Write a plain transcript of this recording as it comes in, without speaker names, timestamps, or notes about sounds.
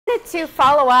wanted to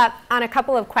follow up on a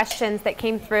couple of questions that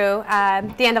came through at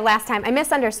the end of last time. I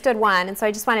misunderstood one, and so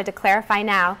I just wanted to clarify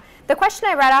now. The question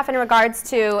I read off in regards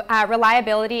to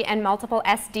reliability and multiple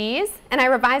SDs, and I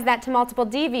revised that to multiple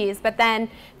DVs, but then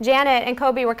Janet and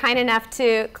Kobe were kind enough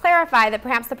to clarify that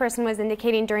perhaps the person was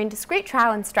indicating during discrete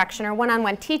trial instruction or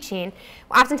one-on-one teaching,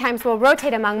 oftentimes we'll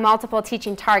rotate among multiple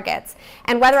teaching targets.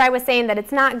 And whether I was saying that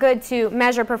it's not good to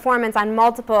measure performance on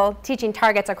multiple teaching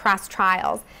targets across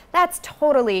trials, that's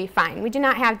totally fine. We do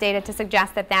not have data to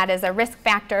suggest that that is a risk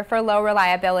factor for low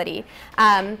reliability.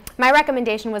 My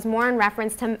recommendation was more in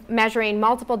reference to measuring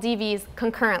multiple DVs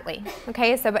concurrently.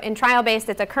 Okay, so in trial-based,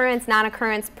 it's occurrence,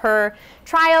 non-occurrence per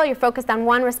trial. You're focused on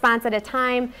one response at a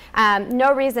time.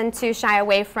 No reason to shy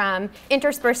away from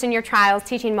interspersing your trials,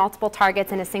 teaching multiple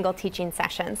targets in a single teaching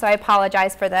session. So I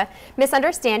apologize for the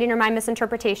misunderstanding or my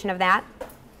misinterpretation of that.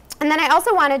 And then I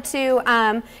also wanted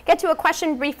to get to a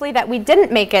question briefly that we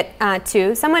didn't make it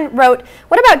to. Someone wrote,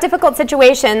 what about difficult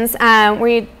situations where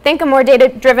you think a more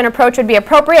data-driven approach would be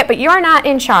appropriate, but you're not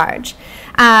in charge?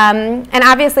 And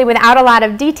obviously, without a lot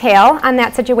of detail on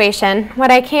that situation,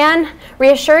 what I can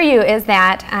reassure you is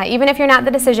that even if you're not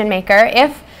the decision maker,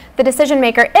 if the decision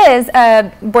maker is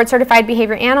a board-certified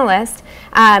behavior analyst,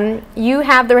 you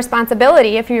have the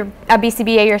responsibility, if you're a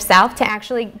BCBA yourself, to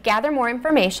actually gather more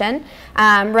information,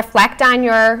 reflect on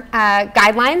your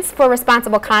guidelines for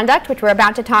responsible conduct, which we're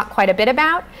about to talk quite a bit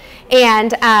about.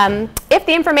 And if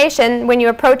the information, when you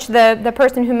approach the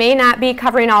person who may not be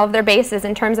covering all of their bases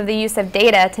in terms of the use of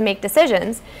data to make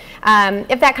decisions,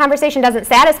 if that conversation doesn't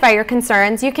satisfy your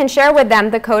concerns, you can share with them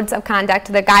the codes of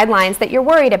conduct, the guidelines that you're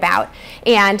worried about,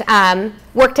 and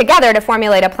work together to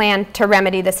formulate a plan to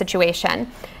remedy the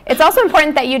situation. It's also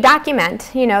important that you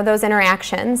document, those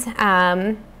interactions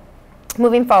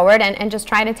moving forward, and just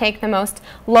try to take the most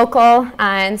local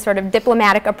and sort of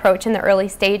diplomatic approach in the early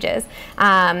stages.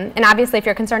 And obviously, if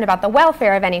you're concerned about the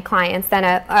welfare of any clients, then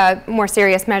a more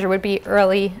serious measure would be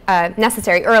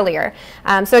necessary earlier.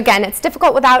 So again, it's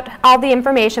difficult without all the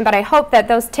information, but I hope that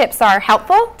those tips are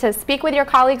helpful to speak with your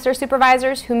colleagues or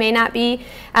supervisors who may not be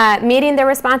meeting their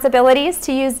responsibilities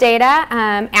to use data.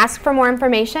 Ask for more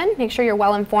information. Make sure you're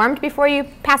well informed before you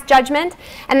pass judgment.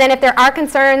 And then if there are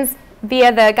concerns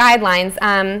via the guidelines,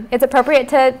 it's appropriate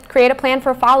to create a plan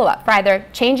for follow-up for either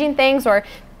changing things or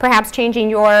perhaps changing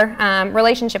your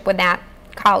relationship with that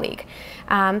colleague.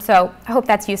 So I hope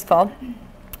that's useful.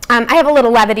 I have a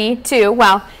little levity too.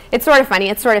 Well, it's sort of funny,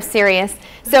 it's sort of serious.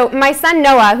 So my son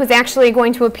Noah, who's actually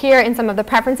going to appear in some of the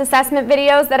preference assessment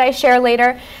videos that I share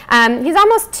later, he's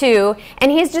almost 2,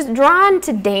 and he's just drawn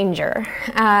to danger.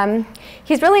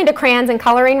 He's really into crayons and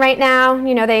coloring right now.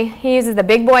 He uses the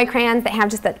big boy crayons that have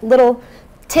just that little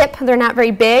tip. They're not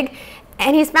very big.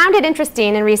 And he's found it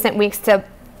interesting in recent weeks to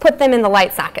put them in the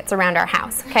light sockets around our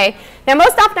house. Okay? Now,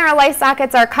 most often our light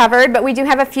sockets are covered, but we do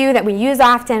have a few that we use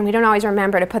often. We don't always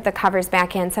remember to put the covers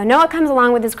back in. So Noah comes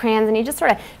along with his crayons, and he just sort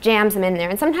of jams them in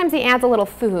there. And sometimes he adds a little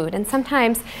food, and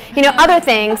sometimes, other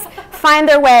things find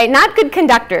their way. Not good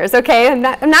conductors, okay?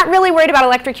 I'm not really worried about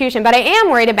electrocution, but I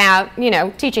am worried about,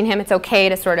 teaching him it's okay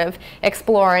to sort of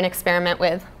explore and experiment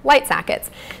with light sockets.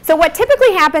 So what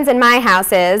typically happens in my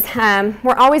house is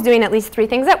we're always doing at least 3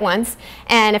 things at once.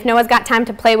 And if Noah's got time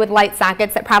to play with light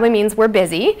sockets, that probably means we're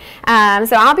busy.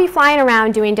 So I'll be flying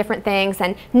around doing different things,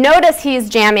 and notice he's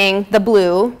jamming the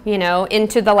blue,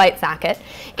 into the light socket.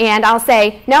 And I'll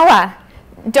say, Noah,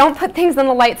 don't put things in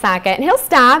the light socket. And he'll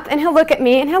stop, and he'll look at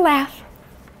me, and he'll laugh.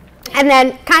 And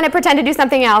then kind of pretend to do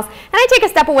something else. And I take a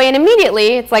step away, and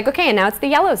immediately it's like, okay, now it's the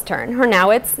yellow's turn. Or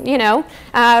now it's,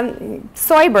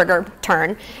 soy burger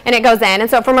turn. And it goes in. And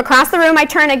so from across the room, I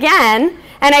turn again,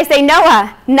 and I say,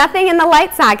 Noah, nothing in the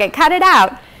light socket. Cut it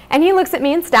out. And he looks at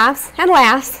me and stops and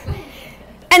laughs.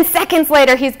 And seconds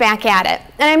later, he's back at it.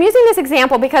 And I'm using this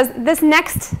example because this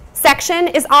next section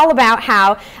is all about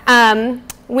how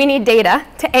we need data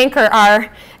to anchor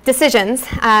our decisions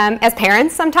as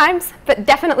parents sometimes, but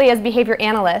definitely as behavior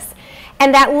analysts.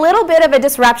 And that little bit of a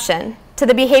disruption to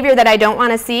the behavior that I don't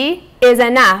want to see is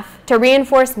enough to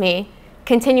reinforce me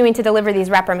continuing to deliver these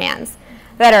reprimands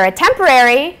that are a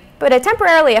temporary, but a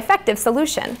temporarily effective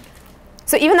solution.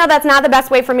 So even though that's not the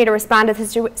best way for me to respond to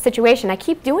this situation, I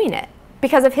keep doing it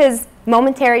because of his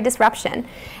momentary disruption.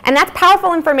 And that's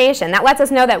powerful information. That lets us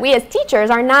know that we as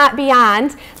teachers are not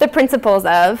beyond the principles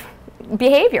of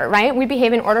behavior, right? We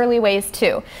behave in orderly ways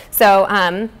too. So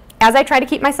as I try to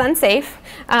keep my son safe,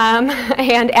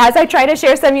 and as I try to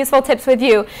share some useful tips with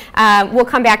you, we'll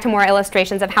come back to more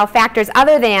illustrations of how factors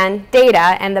other than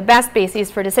data and the best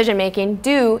bases for decision making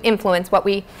do influence what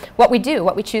we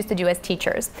choose to do as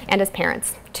teachers and as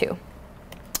parents too.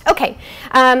 Okay,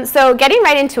 so getting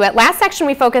right into it, last section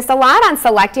we focused a lot on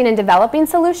selecting and developing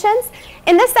solutions.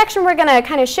 In this section we're going to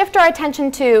kind of shift our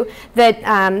attention to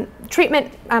the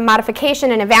treatment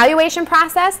modification and evaluation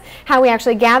process, how we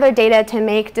actually gather data to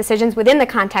make decisions within the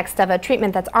context of a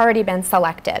treatment that's already been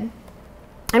selected.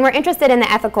 And we're interested in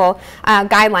the ethical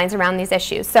guidelines around these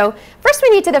issues. So first we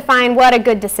need to define what a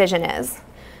good decision is.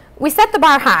 We set the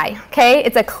bar high, okay?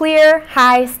 It's a clear,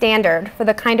 high standard for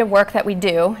the kind of work that we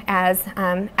do as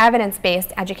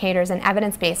evidence-based educators and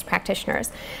evidence-based practitioners.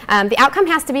 The outcome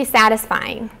has to be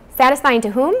satisfying. Satisfying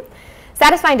to whom?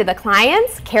 Satisfying to the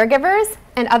clients, caregivers,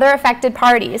 and other affected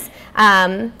parties.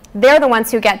 They're the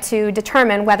ones who get to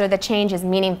determine whether the change is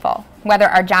meaningful, whether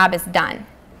our job is done.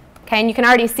 Okay, and you can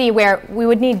already see where we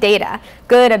would need data,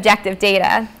 good objective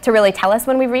data, to really tell us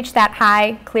when we've reached that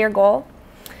high, clear goal.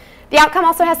 The outcome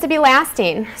also has to be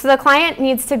lasting. So the client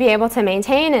needs to be able to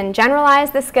maintain and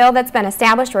generalize the skill that's been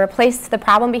established or replace the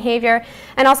problem behavior.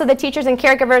 And also the teachers and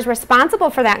caregivers responsible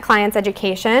for that client's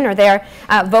education or their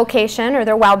vocation or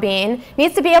their well-being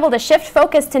needs to be able to shift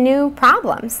focus to new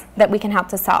problems that we can help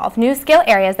to solve, new skill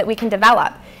areas that we can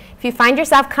develop. If you find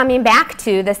yourself coming back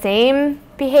to the same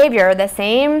behavior, the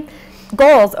same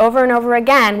goals over and over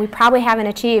again, we probably haven't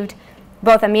achieved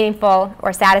both a meaningful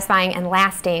or satisfying and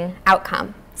lasting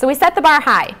outcome. So we set the bar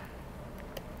high.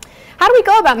 How do we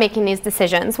go about making these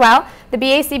decisions? Well, the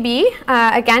BACB,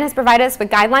 again, has provided us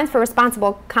with guidelines for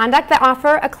responsible conduct that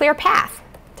offer a clear path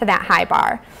to that high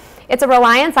bar. It's a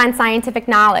reliance on scientific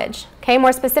knowledge. Okay,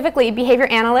 more specifically, behavior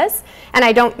analysts, and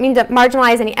I don't mean to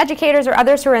marginalize any educators or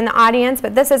others who are in the audience,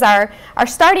 but this is our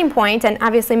starting point and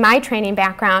obviously my training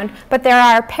background, but there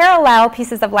are parallel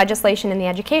pieces of legislation in the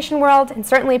education world and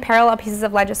certainly parallel pieces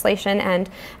of legislation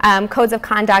and codes of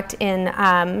conduct in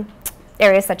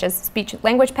areas such as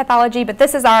speech-language pathology, but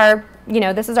this is our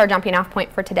jumping off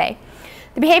point for today.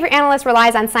 The behavior analyst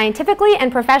relies on scientifically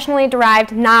and professionally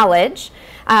derived knowledge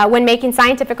when making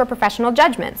scientific or professional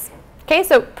judgments. Okay,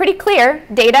 so pretty clear,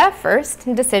 data first,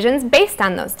 and decisions based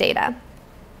on those data.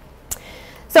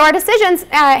 So our decisions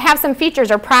have some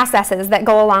features or processes that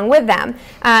go along with them.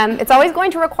 It's always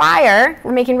going to require,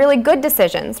 we're making really good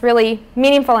decisions, really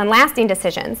meaningful and lasting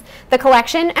decisions, the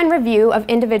collection and review of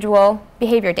individual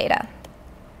behavior data.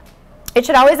 It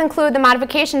should always include the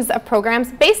modifications of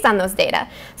programs based on those data.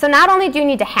 So not only do you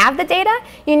need to have the data,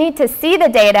 you need to see the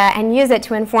data and use it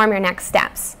to inform your next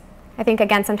steps. I think,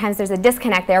 again, sometimes there's a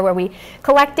disconnect there where we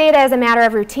collect data as a matter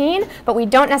of routine, but we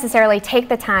don't necessarily take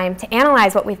the time to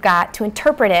analyze what we've got, to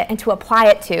interpret it, and to apply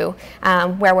it to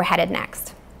where we're headed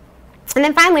next. And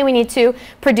then finally, we need to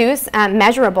produce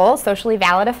measurable, socially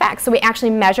valid effects. So we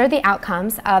actually measure the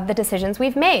outcomes of the decisions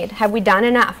we've made. Have we done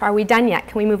enough? Are we done yet?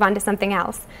 Can we move on to something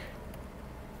else?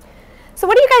 So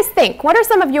what do you guys think? What are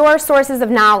some of your sources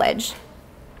of knowledge?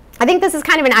 I think this is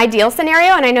kind of an ideal scenario,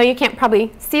 and I know you can't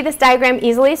probably see this diagram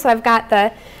easily, so I've got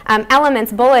the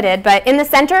elements bulleted. But in the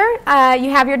center,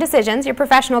 you have your decisions, your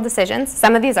professional decisions.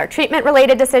 Some of these are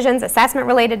treatment-related decisions,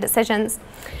 assessment-related decisions,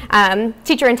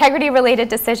 teacher integrity-related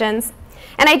decisions.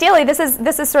 And ideally, this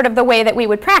is sort of the way that we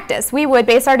would practice. We would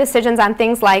base our decisions on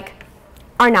things like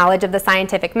our knowledge of the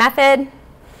scientific method,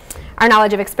 our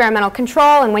knowledge of experimental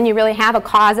control, and when you really have a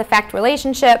cause-effect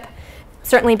relationship,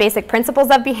 certainly basic principles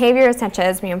of behavior such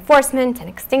as reinforcement and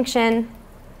extinction,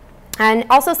 and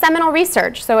also seminal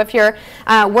research. So if you're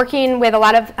working with a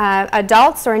lot of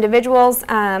adults or individuals,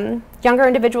 younger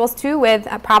individuals too, with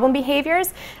problem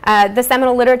behaviors, the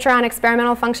seminal literature on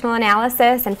experimental functional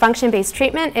analysis and function-based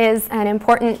treatment is an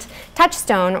important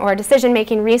touchstone or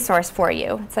decision-making resource for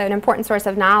you. It's an important source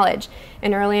of knowledge.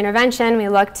 In early intervention, we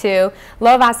look to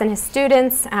Lovas and his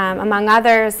students, among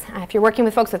others. If you're working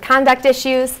with folks with conduct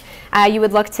issues, you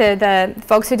would look to the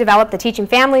folks who developed the Teaching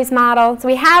Families model. So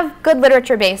we have good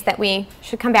literature base that we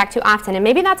should come back to often, and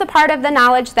maybe that's a part of the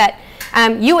knowledge that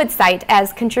you would cite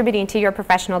as contributing to your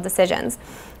professional decisions.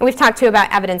 And we've talked too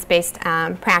about evidence-based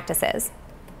practices.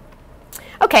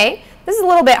 Okay, this is a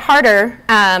little bit harder.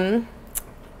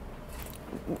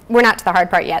 We're not to the hard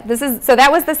part yet. So that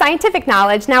was the scientific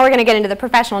knowledge. Now we're going to get into the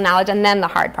professional knowledge and then the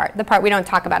hard part, the part we don't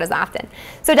talk about as often.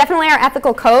 So definitely our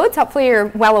ethical codes. Hopefully you're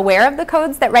well aware of the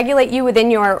codes that regulate you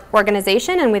within your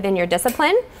organization and within your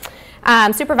discipline.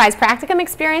 Supervised practicum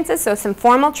experiences, so some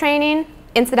formal training,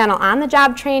 incidental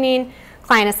on-the-job training,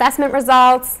 client assessment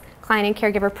results, client and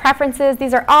caregiver preferences.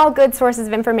 These are all good sources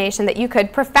of information that you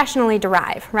could professionally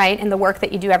derive, right, in the work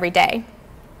that you do every day.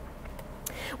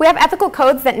 We have ethical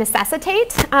codes that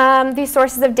necessitate these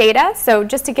sources of data. So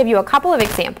just to give you a couple of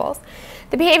examples,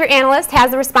 the behavior analyst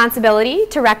has the responsibility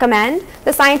to recommend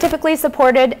the scientifically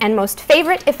supported and most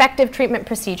favorite effective treatment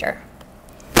procedure.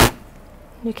 Did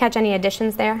you catch any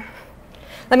additions there?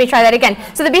 Let me try that again.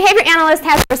 So the behavior analyst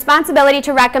has the responsibility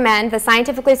to recommend the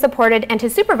scientifically supported and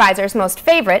his supervisor's most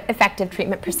favorite effective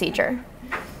treatment procedure.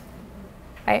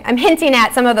 Right? I'm hinting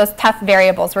at some of those tough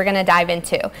variables we're going to dive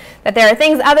into, that there are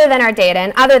things other than our data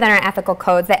and other than our ethical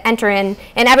codes that enter in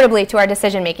inevitably to our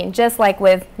decision making, just like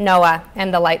with NOAA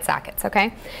and the light sockets.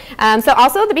 Okay? So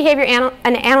also the behavior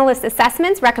analyst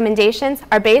assessments, recommendations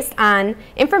are based on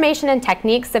information and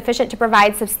techniques sufficient to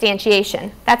provide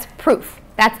substantiation. That's proof.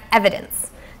 That's evidence.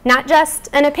 Not just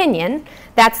an opinion.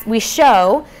 We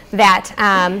show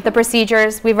that the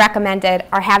procedures we've recommended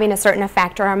are having a certain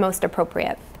effect or are most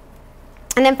appropriate.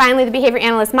 And then finally, the behavior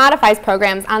analyst modifies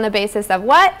programs on the basis of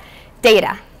what?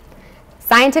 Data.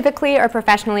 Scientifically or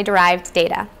professionally derived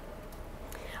data.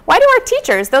 Why do our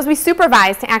teachers, those we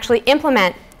supervise to actually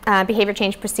implement behavior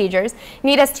change procedures,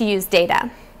 need us to use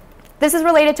data? This is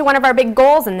related to one of our big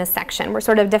goals in this section. We're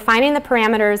sort of defining the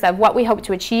parameters of what we hope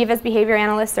to achieve as behavior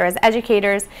analysts or as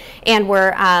educators, and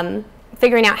we're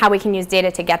figuring out how we can use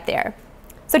data to get there.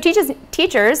 So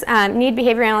teachers need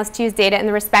behavior analysts to use data in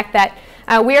the respect that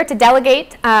we are to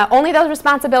delegate only those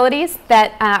responsibilities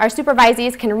that our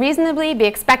supervisees can reasonably be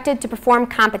expected to perform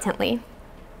competently.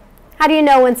 How do you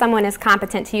know when someone is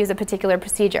competent to use a particular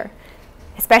procedure?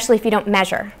 Especially if you don't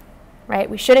measure, right?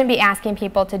 We shouldn't be asking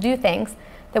people to do things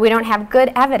that we don't have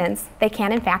good evidence they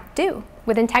can in fact do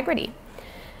with integrity.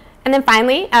 And then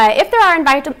finally, if there are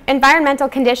environmental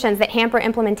conditions that hamper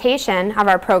implementation of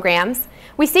our programs,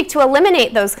 we seek to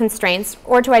eliminate those constraints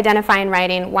or to identify in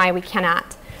writing why we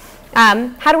cannot.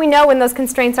 How do we know when those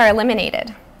constraints are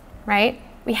eliminated, right?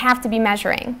 We have to be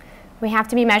measuring. We have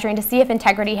to be measuring to see if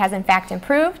integrity has in fact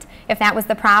improved. If that was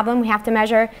the problem, we have to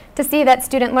measure to see that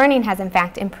student learning has in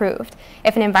fact improved,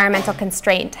 if an environmental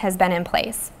constraint has been in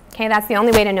place. Okay, that's the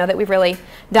only way to know that we've really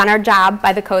done our job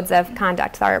by the codes of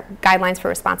conduct, our guidelines for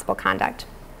responsible conduct.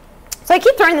 So I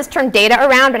keep throwing this term data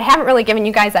around, but I haven't really given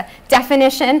you guys a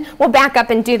definition. We'll back up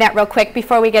and do that real quick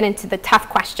before we get into the tough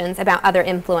questions about other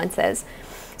influences.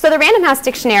 So the Random House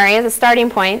Dictionary, as a starting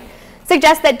point,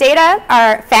 suggests that data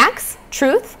are facts,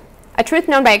 truth, a truth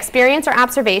known by experience or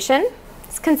observation.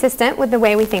 It's consistent with the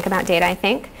way we think about data, I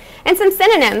think. And some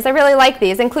synonyms, I really like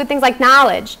these, include things like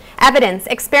knowledge, evidence,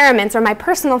 experiments, or my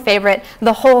personal favorite,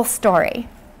 the whole story.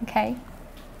 Okay?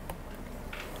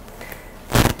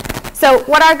 So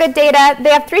what are good data?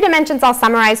 They have 3 dimensions I'll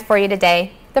summarize for you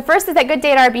today. The first is that good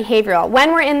data are behavioral,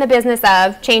 when we're in the business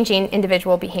of changing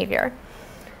individual behavior.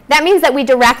 That means that we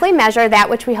directly measure that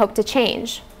which we hope to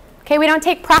change. Okay, we don't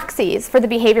take proxies for the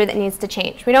behavior that needs to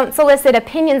change. We don't solicit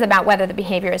opinions about whether the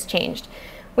behavior has changed.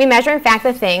 We measure, in fact,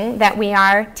 the thing that we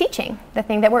are teaching, the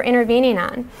thing that we're intervening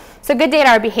on. So good data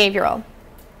are behavioral.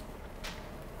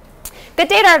 Good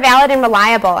data are valid and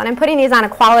reliable, and I'm putting these on a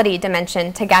quality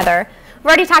dimension together. We've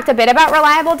already talked a bit about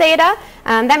reliable data.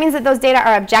 That means that those data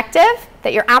are objective,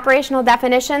 that your operational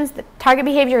definitions, the target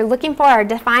behavior you're looking for, are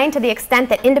defined to the extent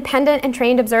that independent and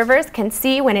trained observers can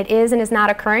see when it is and is not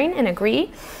occurring and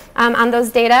agree on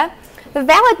those data. The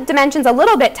valid dimension's a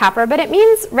little bit tougher, but it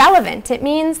means relevant. It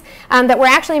means that we're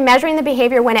actually measuring the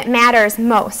behavior when it matters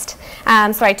most.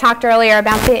 So I talked earlier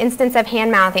about the instance of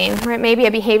hand-mouthing, where it may be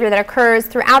a behavior that occurs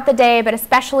throughout the day, but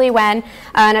especially when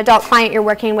an adult client you're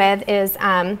working with is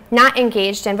not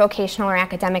engaged in vocational or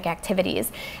academic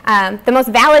activities. The most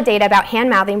valid data about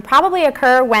hand-mouthing probably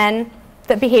occur when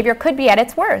the behavior could be at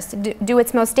its worst, do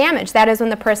its most damage. That is when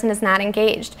the person is not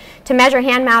engaged. To measure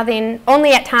hand-mouthing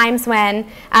only at times when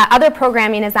other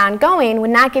programming is ongoing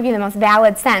would not give you the most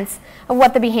valid sense of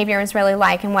what the behavior is really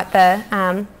like and what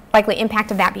the likely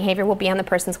impact of that behavior will be on the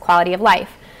person's quality of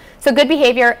life. So good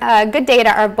behavior, good data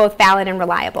are both valid and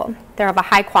reliable. They're of a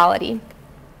high quality.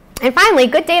 And finally,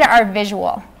 good data are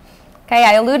visual. Okay,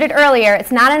 I alluded earlier,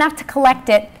 it's not enough to collect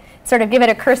it, sort of give it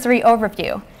a cursory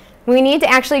overview. We need to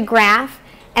actually graph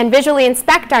and visually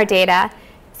inspect our data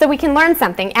so we can learn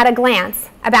something at a glance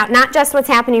about not just what's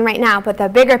happening right now, but the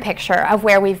bigger picture of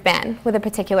where we've been with a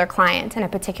particular client and a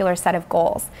particular set of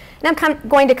goals. And I'm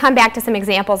going to come back to some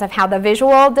examples of how the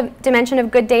visual dimension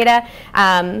of good data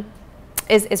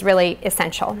is really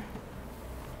essential.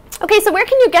 Okay, so where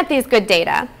can you get these good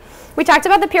data? We talked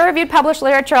about the peer-reviewed published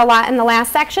literature a lot in the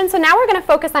last section, so now we're going to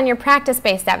focus on your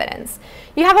practice-based evidence.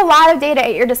 You have a lot of data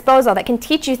at your disposal that can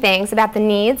teach you things about the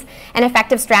needs and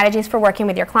effective strategies for working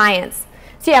with your clients.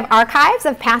 So you have archives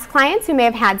of past clients who may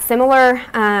have had similar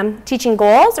teaching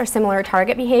goals or similar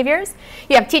target behaviors.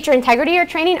 You have teacher integrity or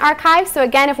training archives. So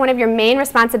again, if one of your main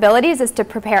responsibilities is to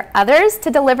prepare others to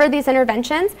deliver these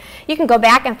interventions, you can go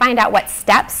back and find out what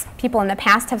steps people in the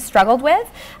past have struggled with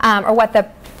or what the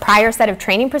prior set of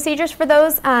training procedures for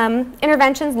those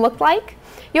interventions looked like.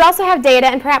 You also have data,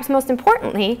 and perhaps most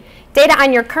importantly, data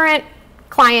on your current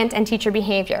client and teacher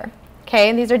behavior. Okay,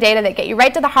 and these are data that get you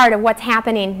right to the heart of what's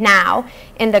happening now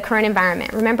in the current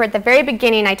environment. Remember at the very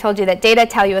beginning I told you that data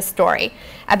tell you a story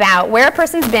about where a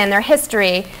person's been, their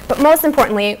history, but most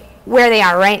importantly, where they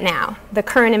are right now, the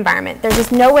current environment. There's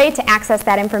just no way to access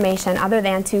that information other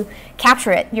than to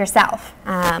capture it yourself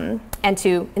and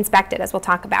to inspect it, as we'll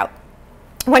talk about.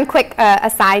 One quick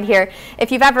aside here,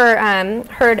 if you've ever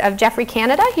heard of Jeffrey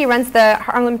Canada, he runs the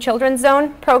Harlem Children's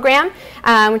Zone program,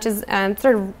 which is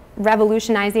sort of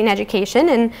revolutionizing education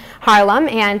in Harlem,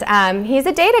 and he's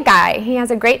a data guy. He has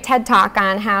a great TED Talk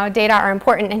on how data are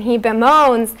important, and he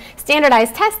bemoans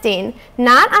standardized testing,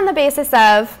 not on the basis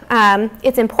of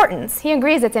its importance. He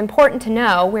agrees it's important to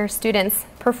know where students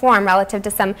perform relative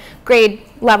to some grade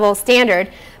level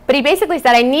standard, but he basically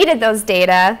said, I needed those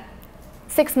data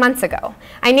 6 months ago.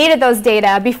 I needed those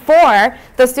data before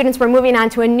those students were moving on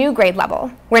to a new grade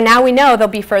level, where now we know they'll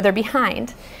be further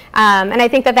behind. And I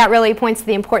think that that really points to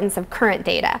the importance of current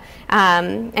data.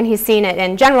 And he's seen it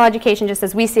in general education just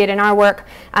as we see it in our work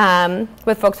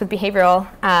with folks with behavioral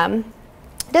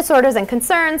disorders and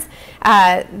concerns,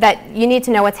 that you need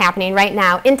to know what's happening right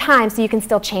now in time so you can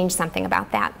still change something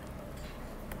about that.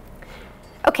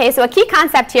 Okay, so a key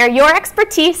concept here, your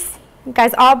expertise. You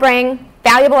guys all bring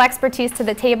valuable expertise to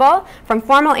the table from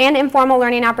formal and informal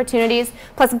learning opportunities,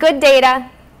 plus good data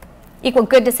equal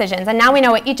good decisions. And now we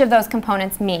know what each of those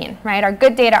components mean, right? Our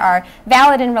good data are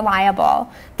valid and reliable.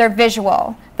 They're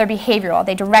visual. They're behavioral.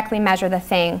 They directly measure the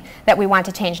thing that we want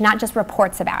to change, not just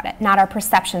reports about it, not our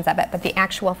perceptions of it, but the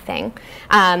actual thing.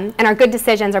 And our good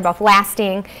decisions are both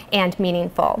lasting and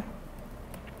meaningful.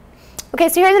 Okay,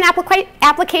 so here's an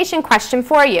application question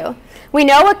for you. We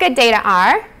know what good data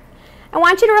are. I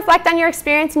want you to reflect on your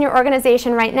experience in your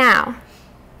organization right now.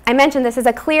 I mentioned this is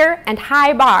a clear and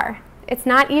high bar. It's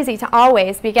not easy to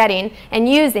always be getting and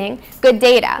using good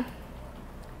data.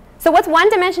 So what's one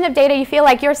dimension of data you feel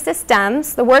like your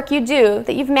systems, the work you do,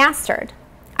 that you've mastered,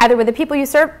 either with the people you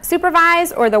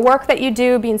supervise or the work that you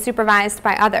do being supervised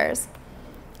by others?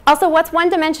 Also, what's one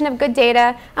dimension of good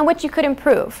data on which you could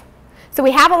improve? So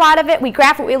we have a lot of it, we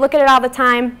graph it, we look at it all the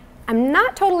time. I'm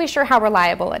not totally sure how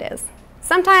reliable it is.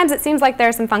 Sometimes it seems like there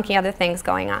are some funky other things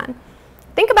going on.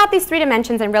 Think about these 3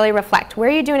 dimensions and really reflect. Where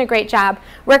are you doing a great job?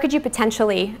 Where could you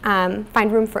potentially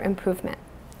find room for improvement?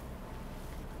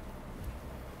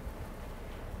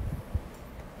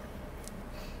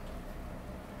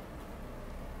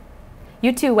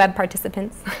 You too, web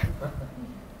participants,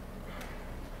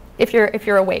 if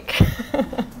you're awake.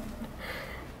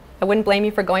 I wouldn't blame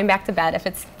you for going back to bed if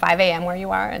it's 5 a.m. where you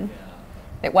are and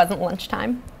it wasn't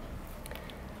lunchtime.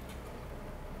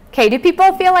 Okay, do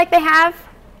people feel like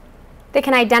they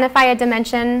can identify a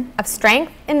dimension of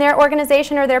strength in their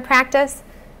organization or their practice,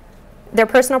 their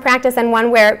personal practice, and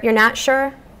one where you're not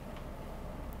sure?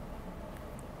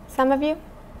 Some of you?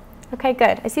 Okay,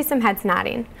 good. I see some heads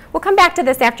nodding. We'll come back to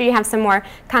this after you have some more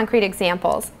concrete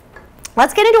examples.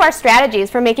 Let's get into our strategies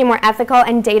for making more ethical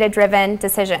and data-driven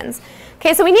decisions.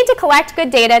 Okay, so we need to collect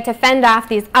good data to fend off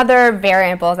these other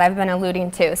variables I've been alluding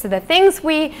to. So the things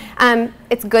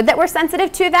it's good that we're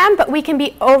sensitive to them, but we can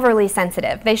be overly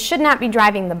sensitive. They should not be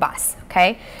driving the bus,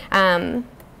 okay?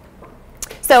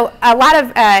 So a lot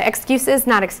of excuses,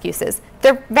 not excuses,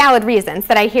 they're valid reasons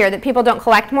that I hear that people don't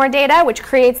collect more data, which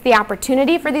creates the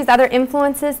opportunity for these other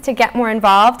influences to get more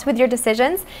involved with your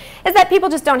decisions, is that people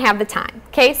just don't have the time,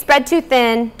 okay? Spread too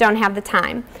thin, don't have the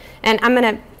time. And I'm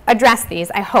going to address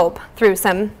these, I hope, through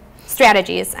some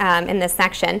strategies in this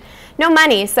section. No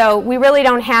money, so we really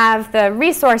don't have the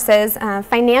resources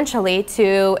financially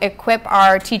to equip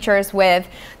our teachers with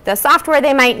the software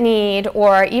they might need,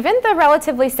 or even the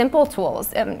relatively simple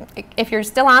tools. If you're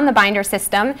still on the binder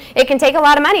system, it can take a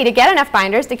lot of money to get enough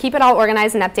binders to keep it all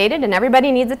organized and updated, and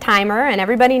everybody needs a timer, and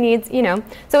everybody needs,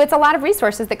 so it's a lot of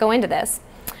resources that go into this.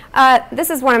 This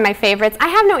is one of my favorites. I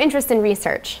have no interest in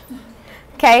research.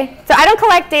 Okay, so I don't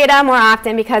collect data more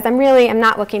often because I'm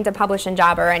not looking to publish in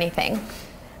JABA or anything.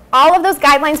 All of those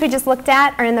guidelines we just looked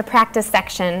at are in the practice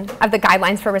section of the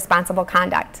Guidelines for Responsible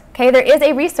Conduct. Okay, there is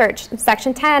a research,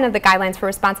 section 10 of the Guidelines for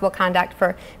Responsible Conduct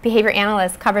for behavior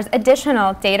analysts covers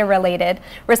additional data-related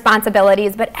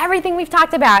responsibilities, but everything we've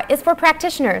talked about is for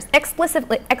practitioners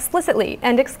explicitly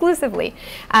and exclusively.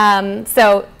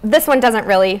 So this one doesn't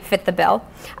really fit the bill.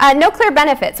 No clear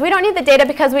benefits. We don't need the data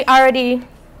because we already.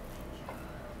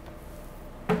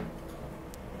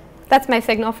 That's my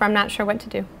signal for I'm not sure what to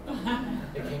do.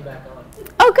 It came back on.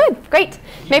 Oh, good, great.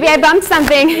 Maybe I bumped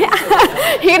something. You're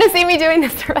going to see me doing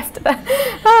this the rest of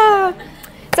the.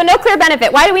 So no clear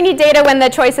benefit. Why do we need data when the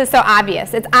choice is so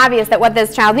obvious? It's obvious that what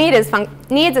this child needs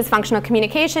is functional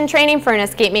communication training for an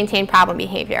escape, maintain problem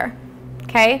behavior.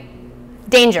 Okay?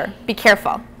 danger, be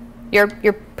careful. Your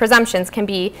presumptions can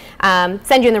be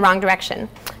send you in the wrong direction.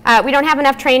 We don't have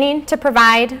enough training to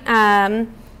provide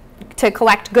to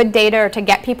collect good data or to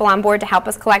get people on board to help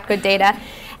us collect good data.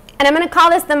 And I'm going to call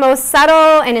this the most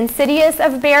subtle and insidious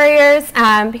of barriers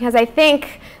because I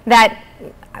think that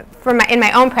in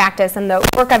my own practice and the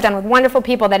work I've done with wonderful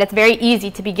people that it's very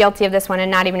easy to be guilty of this one and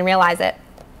not even realize it.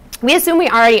 We assume we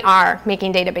already are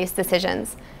making database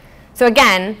decisions. So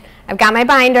again, I've got my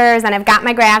binders and I've got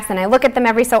my graphs and I look at them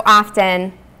every so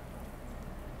often,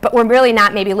 but we're really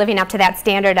not maybe living up to that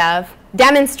standard of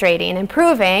demonstrating and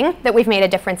proving that we've made a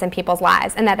difference in people's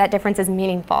lives and that that difference is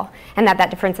meaningful and that that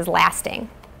difference is lasting.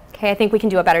 Okay, I think we can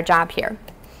do a better job here.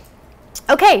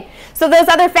 Okay, so those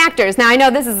other factors. Now I know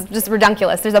this is just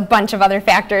redunculous. There's a bunch of other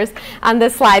factors on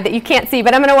this slide that you can't see,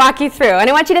 but I'm going to walk you through. And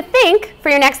I want you to think for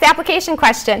your next application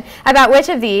question about which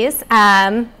of these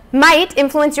might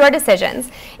influence your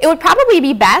decisions. It would probably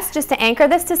be best just to anchor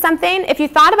this to something. If you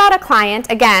thought about a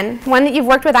client, again, one that you've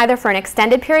worked with either for an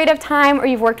extended period of time or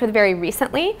you've worked with very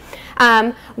recently,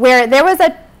 where there was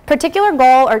a particular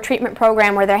goal or treatment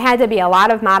program where there had to be a lot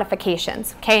of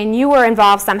modifications, okay, and you were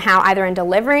involved somehow either in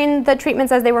delivering the treatments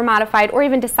as they were modified or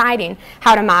even deciding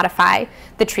how to modify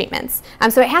the treatments.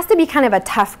 So it has to be kind of a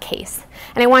tough case.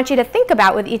 And I want you to think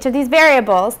about with each of these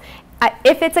variables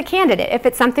if it's a candidate, if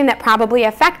it's something that probably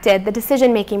affected the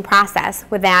decision-making process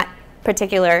with that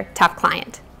particular tough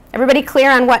client. Everybody clear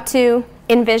on what to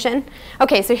envision?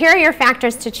 Okay, so here are your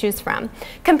factors to choose from.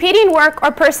 Competing work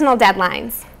or personal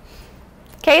deadlines.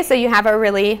 Okay, so you have a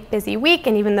really busy week,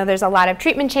 and even though there's a lot of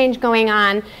treatment change going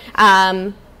on,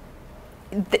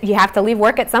 you have to leave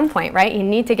work at some point, right? You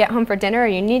need to get home for dinner, or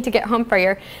you need to get home for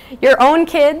your own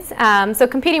kids. So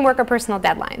competing work or personal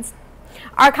deadlines.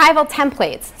 Archival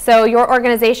templates. So your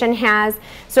organization has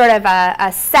sort of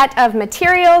a set of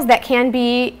materials that can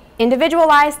be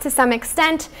individualized to some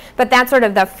extent, but that's sort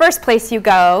of the first place you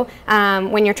go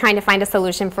when you're trying to find a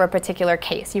solution for a particular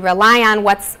case. You rely on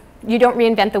you don't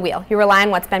reinvent the wheel. You rely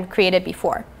on what's been created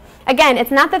before. Again,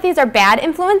 it's not that these are bad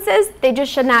influences. They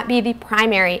just should not be the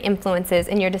primary influences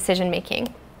in your decision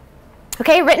making.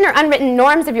 Okay, written or unwritten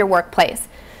norms of your workplace.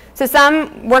 So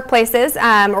some workplaces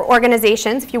or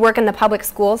organizations, if you work in the public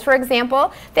schools, for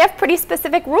example, they have pretty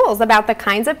specific rules about the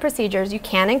kinds of procedures you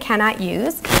can and cannot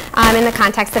use in the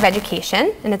context of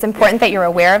education. And it's important that you're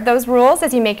aware of those rules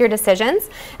as you make your decisions.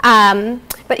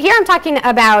 But here I'm talking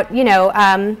about,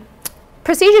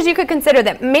 procedures you could consider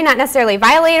that may not necessarily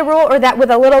violate a rule or that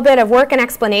with a little bit of work and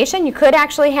explanation you could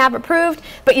actually have approved,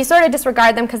 but you sort of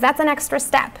disregard them because that's an extra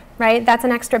step, right? That's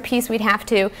an extra piece we'd have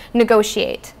to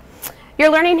negotiate. Your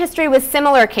learning history with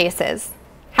similar cases.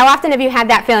 How often have you had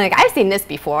that feeling like, I've seen this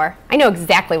before. I know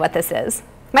exactly what this is.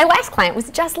 My last client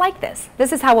was just like this.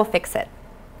 This is how we'll fix it.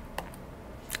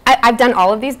 I've done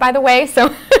all of these, by the way, so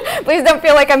please don't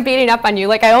feel like I'm beating up on you.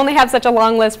 Like I only have such a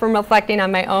long list from reflecting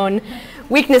on my own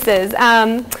weaknesses.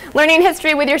 Learning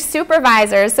history with your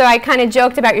supervisors. So I kind of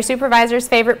joked about your supervisor's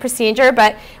favorite procedure,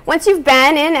 but once you've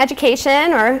been in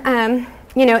education or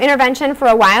intervention for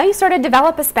a while, you sort of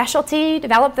develop a specialty,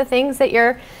 develop the things that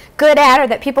you're good at or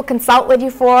that people consult with you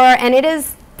for, and it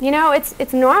is,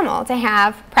 it's normal to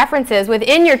have preferences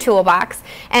within your toolbox,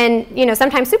 and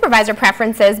sometimes supervisor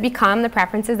preferences become the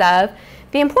preferences of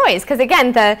the employees, because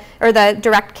again, the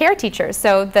direct care teachers,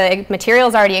 so the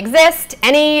materials already exist.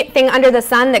 Anything under the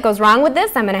sun that goes wrong with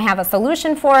this, I'm going to have a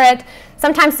solution for it.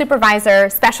 Sometimes supervisor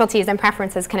specialties and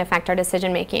preferences can affect our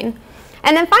decision making.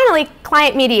 And then finally,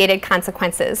 client-mediated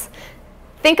consequences.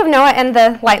 Think of Noah and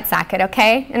the light socket,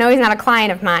 okay? I know he's not a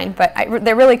client of mine, but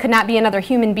there really could not be another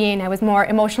human being I was more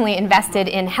emotionally invested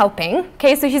in helping.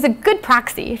 Okay, so he's a good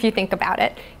proxy if you think about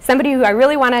it. Somebody who I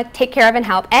really want to take care of and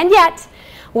help, and yet,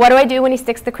 what do I do when he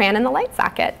sticks the crayon in the light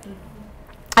socket?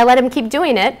 I let him keep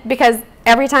doing it because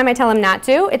every time I tell him not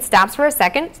to, it stops for a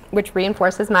second, which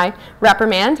reinforces my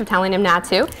reprimand of telling him not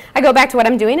to. I go back to what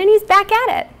I'm doing and he's back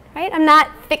at it, right? I'm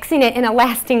not fixing it in a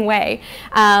lasting way,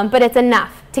 but it's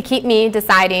enough to keep me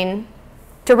deciding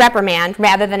to reprimand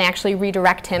rather than actually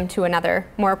redirect him to another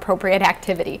more appropriate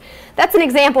activity. That's an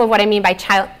example of what I mean by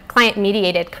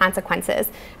client-mediated consequences.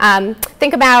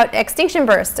 Think about extinction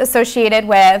bursts associated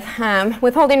with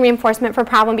withholding reinforcement for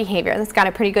problem behavior. That's got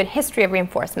a pretty good history of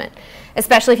reinforcement,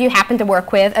 especially if you happen to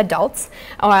work with adults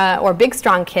or big,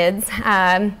 strong kids.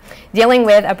 Dealing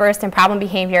with a burst in problem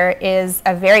behavior is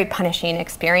a very punishing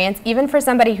experience, even for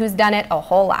somebody who's done it a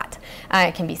whole lot.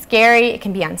 It can be scary, it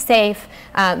can be unsafe.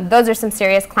 Those are some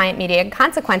serious client-mediated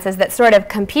consequences that sort of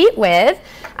compete with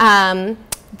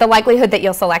the likelihood that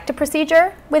you'll select a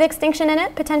procedure with extinction in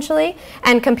it, potentially,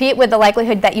 and compete with the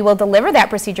likelihood that you will deliver that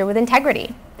procedure with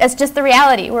integrity. That's just the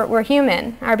reality. We're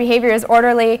human. Our behavior is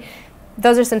orderly.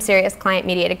 Those are some serious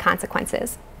client-mediated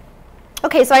consequences.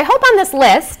 Okay, so I hope on this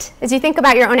list, as you think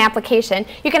about your own application,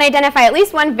 you can identify at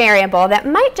least one variable that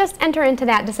might just enter into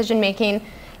that decision-making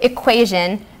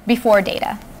equation before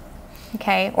data,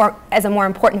 okay, or as a more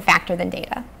important factor than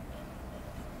data.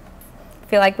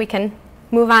 Feel like we can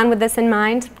move on with this in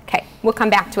mind? Okay, we'll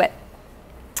come back to it.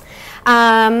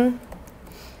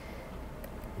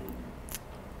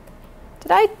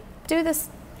 Did I do this?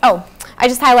 Oh, I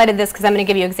just highlighted this because I'm going to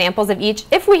give you examples of each.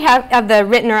 If we have of the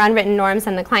written or unwritten norms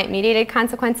and the client-mediated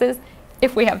consequences,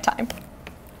 if we have time.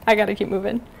 I got to keep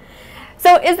moving.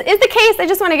 So is the case, I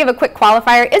just want to give a quick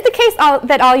qualifier, is the case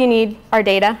that all you need are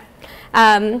data?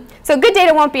 So good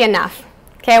data won't be enough.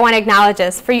 Okay, I want to acknowledge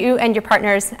this for you and your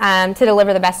partners to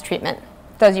deliver the best treatment,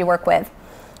 those you work with.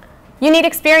 You need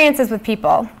experiences with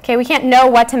people. Okay, we can't know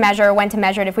what to measure or when to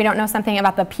measure it if we don't know something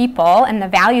about the people and the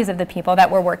values of the people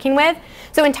that we're working with.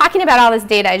 So in talking about all this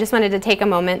data, I just wanted to take a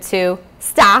moment to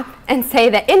stop and say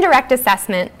that indirect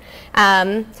assessment,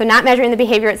 so not measuring the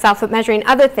behavior itself, but measuring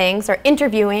other things, or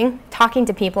interviewing, talking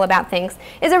to people about things,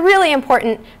 is a really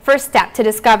important first step to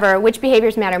discover which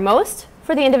behaviors matter most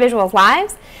for the individual's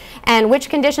lives and which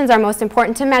conditions are most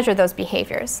important to measure those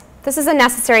behaviors. This is a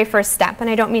necessary first step,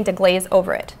 and I don't mean to glaze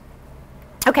over it.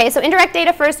 Okay, so indirect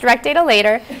data first, direct data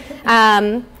later.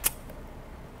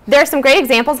 There are some great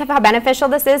examples of how beneficial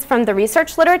this is from the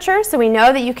research literature. So we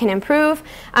know that you can improve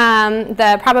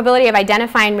the probability of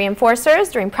identifying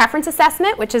reinforcers during preference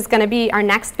assessment, which is going to be our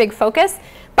next big focus,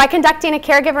 by conducting a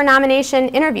caregiver nomination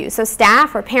interview. So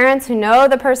staff or parents who know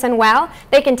the person well,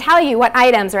 they can tell you what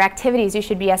items or activities you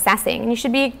should be assessing. And you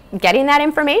should be getting that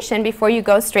information before you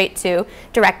go straight to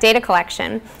direct data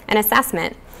collection and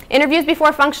assessment. Interviews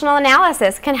before functional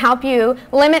analysis can help you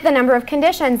limit the number of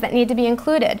conditions that need to be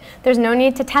included. There's no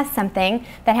need to test something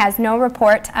that has no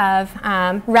report of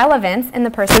relevance in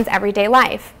the person's everyday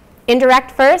life.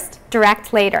 Indirect first,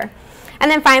 direct later.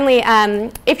 And then finally,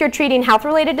 if you're treating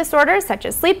health-related disorders such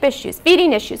as sleep issues,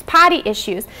 feeding issues, potty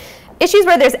issues, issues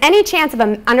where there's any chance of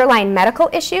an underlying medical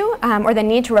issue or the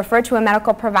need to refer to a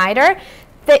medical provider,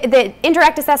 the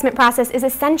indirect assessment process is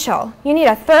essential. You need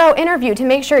a thorough interview to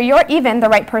make sure you're even the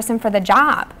right person for the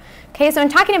job. Okay, so in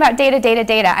talking about data,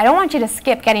 I don't want you to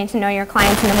skip getting to know your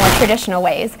clients in the more traditional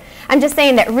ways. I'm just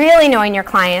saying that really knowing your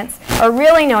clients or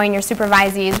really knowing your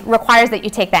supervisees requires that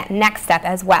you take that next step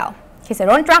as well. Okay, so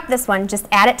don't drop this one, just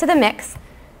add it to the mix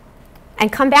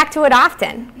and come back to it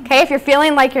often. Okay, if you're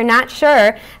feeling like you're not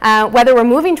sure whether we're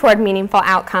moving toward meaningful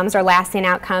outcomes or lasting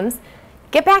outcomes,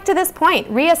 get back to this point,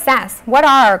 reassess. What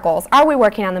are our goals? Are we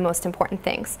working on the most important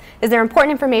things? Is there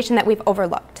important information that we've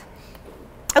overlooked?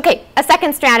 Okay, a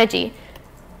second strategy.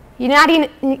 You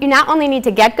not only need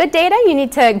to get good data, you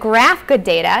need to graph good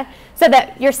data so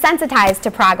that you're sensitized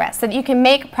to progress, so that you can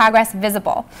make progress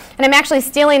visible. And I'm actually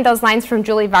stealing those lines from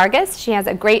Julie Vargas. She has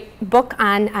a great book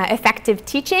on effective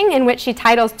teaching in which she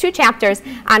titles 2 chapters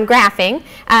on graphing,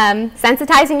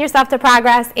 sensitizing yourself to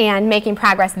progress and making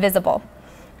progress visible.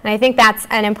 And I think that's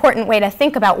an important way to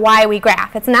think about why we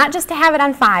graph. It's not just to have it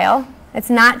on file.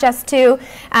 It's not just to,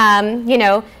 you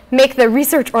know, make the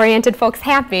research-oriented folks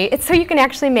happy. It's so you can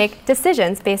actually make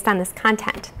decisions based on this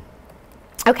content.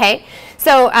 Okay,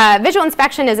 so visual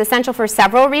inspection is essential for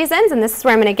several reasons, and this is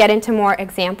where I'm going to get into more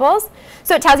examples.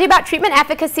 So it tells you about treatment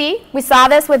efficacy. We saw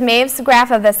this with Maeve's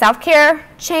graph of the self-care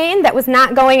chain that was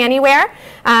not going anywhere.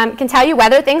 It can tell you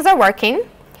whether things are working.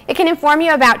 It can inform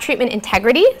you about treatment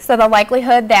integrity, so the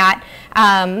likelihood that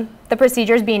the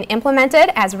procedure is being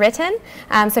implemented as written.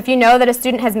 So if you know that a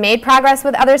student has made progress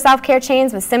with other self-care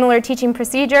chains with similar teaching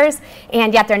procedures,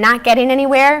 and yet they're not getting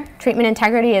anywhere, treatment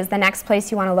integrity is the next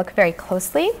place you want to look very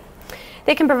closely.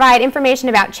 They can provide information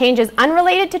about changes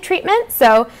unrelated to treatment.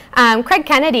 So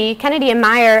Kennedy and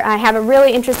Meyer have a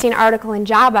really interesting article in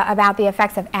JABA about the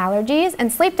effects of allergies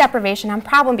and sleep deprivation on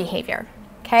problem behavior.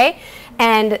 Okay?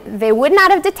 And they would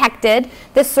not have detected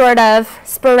this sort of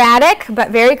sporadic but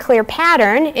very clear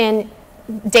pattern in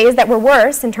days that were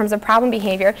worse in terms of problem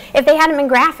behavior if they hadn't been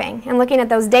graphing and looking at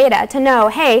those data to know,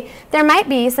 hey, there might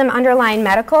be some underlying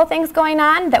medical things going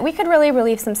on that we could really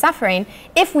relieve some suffering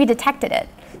if we detected it.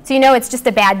 So you know it's just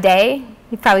a bad day.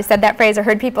 You've probably said that phrase or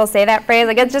heard people say that phrase,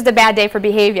 like it's just a bad day for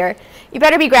behavior. You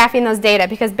better be graphing those data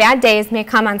because bad days may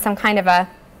come on some kind of a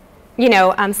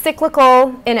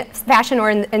cyclical in fashion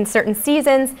or in certain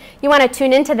seasons. You want to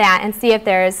tune into that and see if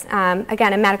there's,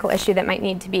 again, a medical issue that might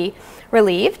need to be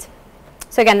relieved.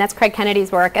 So again, that's Craig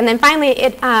Kennedy's work. And then finally,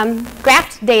 it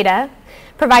graphed data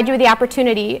provide you with the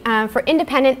opportunity for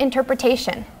independent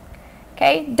interpretation.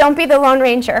 Okay? Don't be the Lone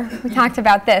Ranger. We talked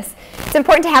about this. It's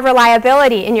important to have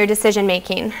reliability in your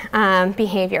decision-making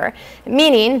behavior,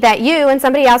 meaning that you and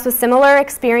somebody else with similar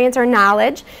experience or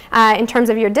knowledge in terms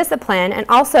of your discipline and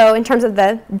also in terms of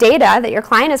the data that your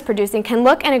client is producing can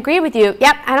look and agree with you,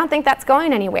 yep, I don't think that's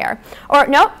going anywhere. Or,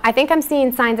 nope, I think I'm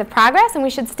seeing signs of progress and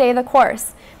we should stay the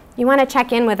course. You want to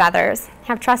check in with others,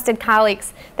 have trusted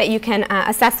colleagues that you can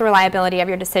assess the reliability of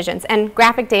your decisions, and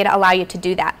graphic data allow you to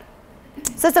do that.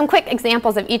 So some quick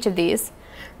examples of each of these,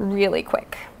 really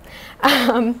quick.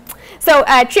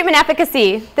 Treatment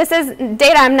efficacy. This is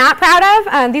data I'm not proud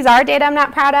of. These are data I'm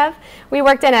not proud of. We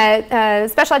worked in a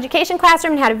special education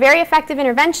classroom and had a very effective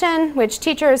intervention, which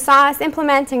teachers saw us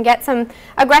implement and get some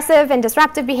aggressive and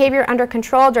disruptive behavior under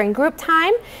control during group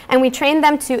time. And we trained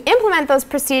them to implement those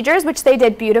procedures, which they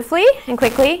did beautifully and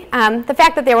quickly. The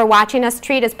fact that they were watching us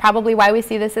treat is probably why we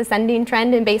see this ascending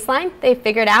trend in baseline. They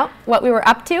figured out what we were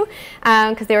up to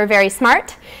because they were very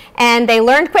smart. And they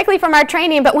learned quickly from our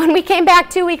training, but when we came back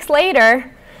 2 weeks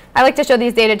later, I like to show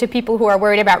these data to people who are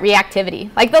worried about reactivity.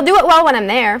 Like, they'll do it well when I'm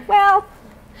there. Well,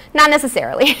 not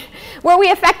necessarily. Were we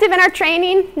effective in our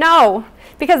training? No,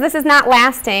 because this is not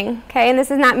lasting, okay, and this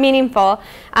is not meaningful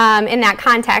in that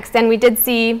context. And we did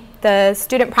see the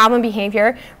student problem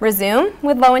behavior resume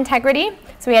with low integrity,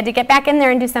 so we had to get back in there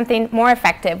and do something more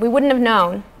effective. We wouldn't have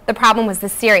known the problem was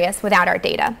this serious without our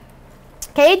data.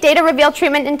 Okay, data reveal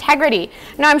treatment integrity.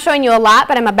 Now I'm showing you a lot,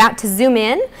 but I'm about to zoom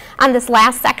in on this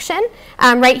last section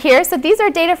right here. So these are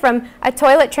data from a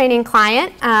toilet training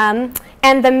client.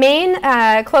 And the main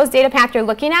closed data path you're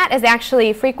looking at is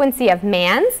actually frequency of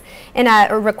mans in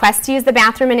a request to use the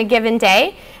bathroom in a given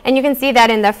day. And you can see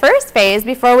that in the first phase,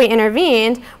 before we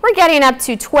intervened, we're getting up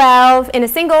to 12 in a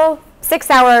single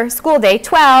 6-hour school day,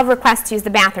 12 requests to use the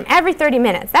bathroom every 30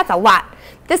 minutes. That's a lot.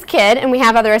 This kid, and we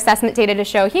have other assessment data to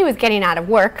show, he was getting out of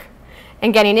work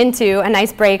and getting into a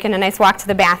nice break and a nice walk to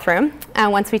the bathroom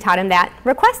once we taught him that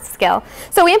request skill.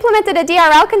 So we implemented a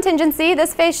DRL contingency.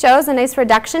 This phase shows a nice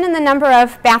reduction in the number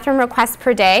of bathroom requests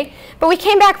per day. But we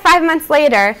came back 5 months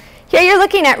later. Here you're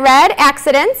looking at red,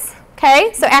 accidents.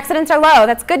 Okay, so accidents are low.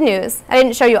 That's good news. I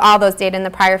didn't show you all those data in the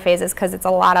prior phases because it's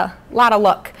a lot of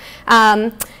look.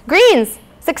 Greens,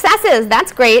 successes.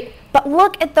 That's great. But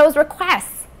look at those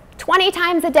requests. 20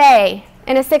 times a day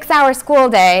in a 6-hour school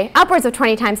day, upwards of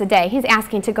 20 times a day, he's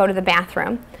asking to go to the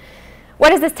bathroom. What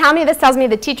does this tell me? This tells me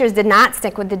the teachers did not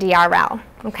stick with the DRL,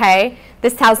 okay?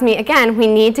 This tells me, again, we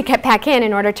need to get back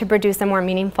in order to produce a more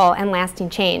meaningful and lasting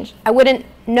change. I wouldn't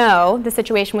know the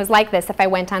situation was like this if I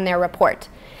went on their report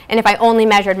and if I only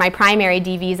measured my primary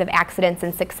DVs of accidents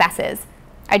and successes.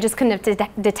 I just couldn't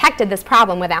have detected this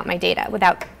problem without my data,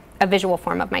 without a visual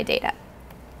form of my data.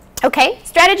 Okay,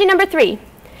 strategy number 3.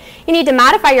 You need to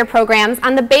modify your programs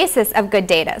on the basis of good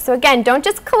data. So again, don't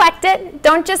just collect it,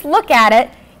 don't just look at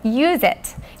it, use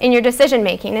it in your decision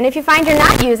making. And if you find you're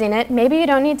not using it, maybe you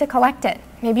don't need to collect it.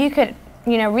 Maybe you could,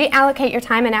 reallocate your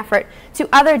time and effort to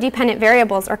other dependent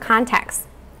variables or contexts.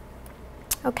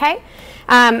 Okay?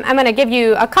 I'm going to give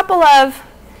you a couple of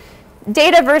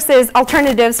data versus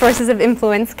alternative sources of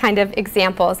influence kind of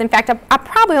examples. In fact, I'll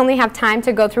probably only have time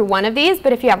to go through one of these,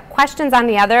 but if you have questions on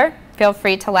the other, feel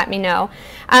free to let me know.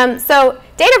 So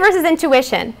data versus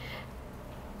intuition.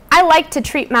 I like to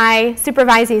treat my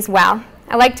supervisees well.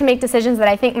 I like to make decisions that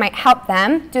I think might help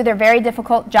them do their very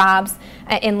difficult jobs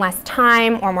in less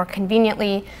time or more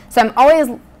conveniently. So I'm always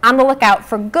on the lookout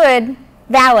for good,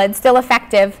 valid, still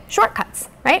effective shortcuts,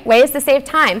 right? Ways to save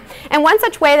time. And one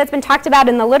such way that's been talked about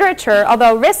in the literature,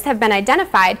 although risks have been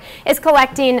identified, is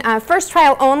collecting first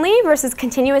trial only versus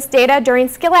continuous data during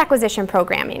skill acquisition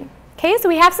programming. Okay, so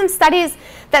we have some studies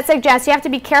that suggest you have to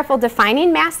be careful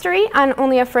defining mastery on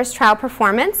only a first trial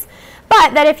performance,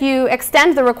 but that if you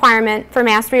extend the requirement for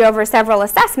mastery over several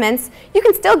assessments, you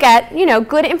can still get,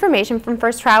 good information from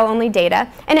first trial only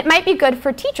data, and it might be good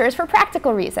for teachers for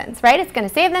practical reasons, right? It's going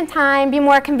to save them time, be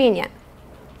more convenient.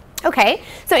 Okay,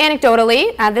 so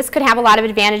anecdotally, this could have a lot of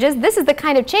advantages. This is the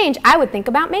kind of change I would think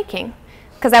about making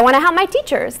because I want to help my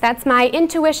teachers. That's my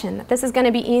intuition, that this is going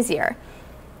to be easier.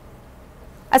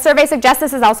 A survey suggests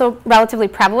this is also relatively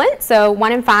prevalent. So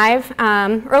 1 in 5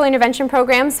 early intervention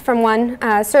programs from one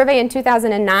survey in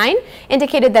 2009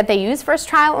 indicated that they use first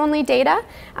trial only data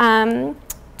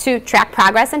to track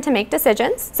progress and to make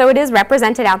decisions. So it is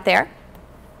represented out there.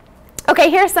 Okay,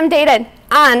 here's some data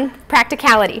on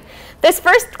practicality. This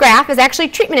first graph is actually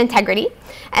treatment integrity,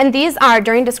 and these are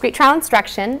during discrete trial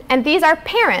instruction, and these are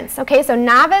parents, okay, so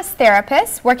novice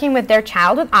therapists working with their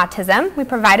child with autism. We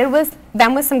provided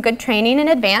them with some good training in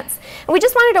advance, and we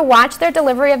just wanted to watch their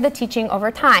delivery of the teaching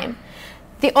over time.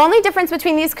 The only difference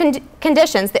between these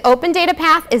conditions, the open data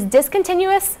path is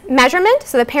discontinuous measurement,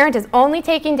 so the parent is only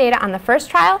taking data on the first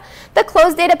trial. The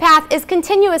closed data path is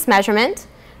continuous measurement,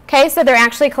 okay, so they're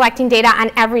actually collecting data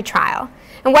on every trial.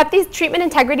 And what these treatment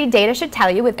integrity data should tell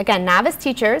you, with, again, novice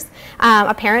teachers,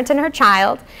 a parent and her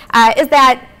child, is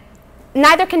that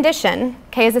neither condition,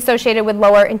 okay, is associated with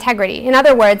lower integrity. In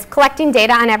other words, collecting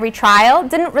data on every trial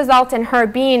didn't result in her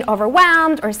being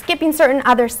overwhelmed or skipping certain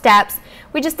other steps.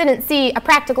 We just didn't see a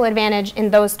practical advantage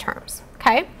in those terms,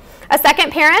 okay? A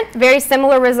second parent, very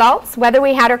similar results. Whether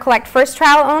we had her collect first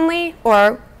trial only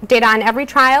or data on every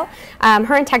trial,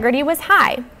 her integrity was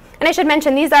high. And I should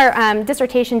mention, these are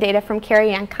dissertation data from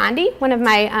Karsten, one of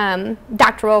my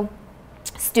doctoral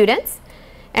students.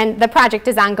 And the project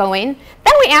is ongoing.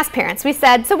 Then we asked parents, we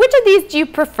said, so which of these do you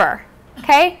prefer?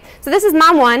 Okay, so this is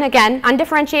mom one, again,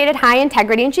 undifferentiated, high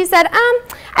integrity, and she said,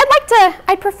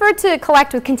 I'd prefer to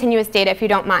collect with continuous data if you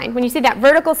don't mind. When you see that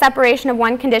vertical separation of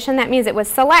one condition, that means it was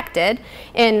selected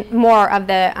in more of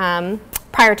the,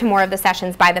 prior to more of the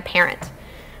sessions by the parent.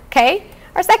 Okay,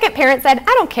 our second parent said,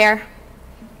 I don't care.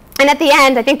 And at the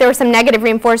end, I think there were some negative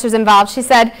reinforcers involved. She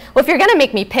said, well, if you're going to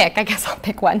make me pick, I guess I'll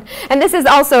pick one. And this is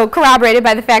also corroborated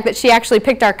by the fact that she actually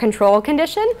picked our control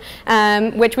condition,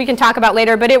 which we can talk about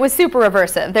later, but it was super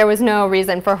reversive. There was no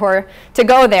reason for her to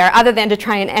go there other than to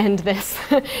try and end this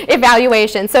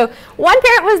evaluation. So one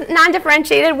parent was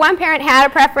non-differentiated. One parent had a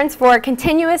preference for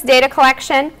continuous data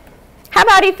collection. How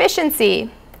about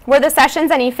efficiency? Were the sessions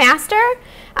any faster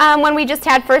when we just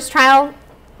had first trial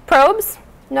probes?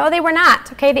 No, they were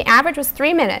not. Okay, the average was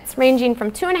 3 minutes, ranging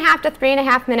from 2.5 to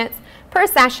 3.5 minutes per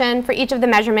session for each of the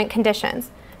measurement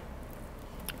conditions.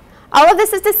 All of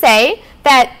this is to say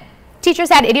that teachers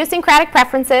had idiosyncratic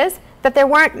preferences, that there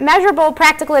weren't measurable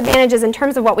practical advantages in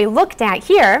terms of what we looked at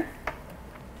here.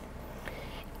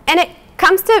 And it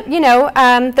comes to,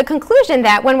 the conclusion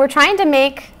that when we're trying to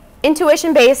make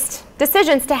intuition-based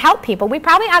decisions to help people, we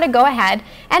probably ought to go ahead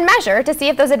and measure to see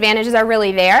if those advantages are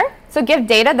really there. So give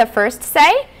data the first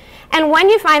say. And when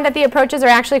you find that the approaches are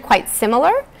actually quite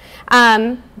similar, go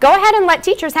ahead and let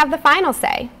teachers have the final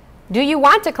say. Do you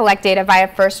want to collect data via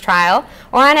first trial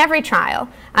or on every trial?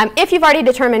 If you've already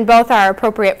determined both are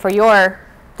appropriate for your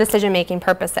decision-making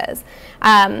purposes.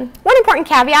 One important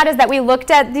caveat is that we looked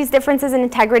at these differences in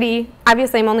integrity.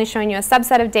 Obviously, I'm only showing you a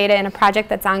subset of data in a project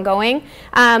that's ongoing.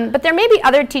 But there may be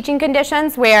other teaching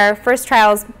conditions where first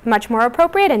trial is much more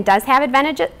appropriate and does have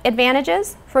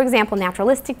advantages. For example,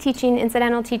 naturalistic teaching,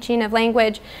 incidental teaching of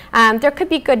language. There could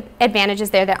be good advantages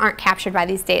there that aren't captured by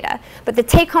these data. But the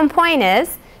take-home point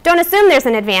is, don't assume there's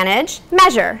an advantage.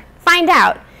 Measure. Find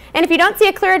out. And if you don't see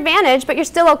a clear advantage, but you're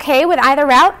still okay with either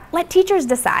route, let teachers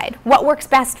decide what works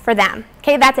best for them.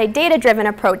 Okay, that's a data-driven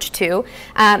approach to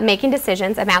making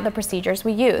decisions about the procedures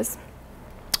we use.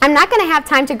 I'm not going to have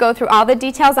time to go through all the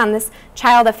details on this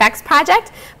child effects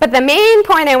project, but the main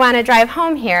point I want to drive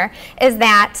home here is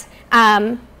that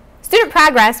student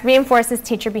progress reinforces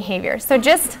teacher behavior. So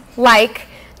just like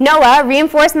Noah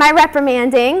reinforced my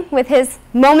reprimanding with his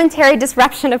momentary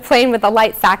disruption of playing with the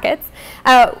light sockets.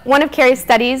 One of Carrie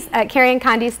and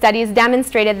Condi's studies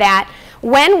demonstrated that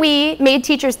when we made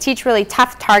teachers teach really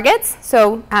tough targets,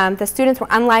 so the students were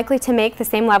unlikely to make the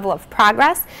same level of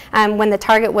progress when the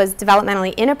target was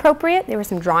developmentally inappropriate. There were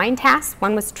some drawing tasks.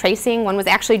 One was tracing. One was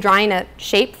actually drawing a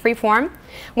shape, free form.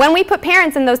 When we put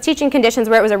parents in those teaching conditions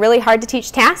where it was a really hard to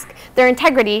teach task, their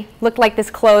integrity looked like this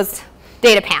closed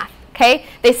data path. Okay?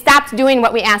 They stopped doing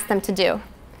what we asked them to do.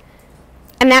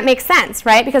 And that makes sense,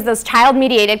 right? Because those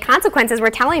child-mediated consequences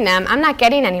were telling them, I'm not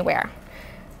getting anywhere.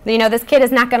 This kid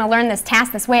is not going to learn this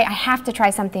task this way. I have to try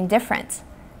something different.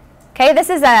 Okay? This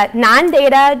is a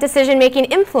non-data decision-making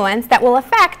influence that will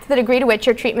affect the degree to which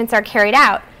your treatments are carried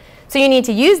out. So you need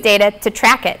to use data to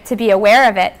track it, to be aware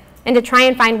of it, and to try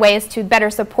and find ways to better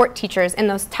support teachers in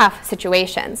those tough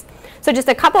situations. So just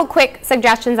a couple quick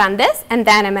suggestions on this, and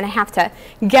then I'm going to have to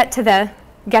get to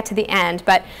the end.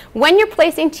 But when you're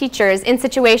placing teachers in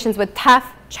situations with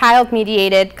tough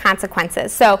child-mediated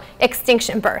consequences, so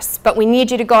extinction bursts, but we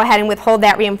need you to go ahead and withhold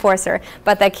that reinforcer,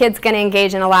 but the kid's going to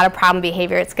engage in a lot of problem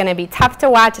behavior. It's going to be tough to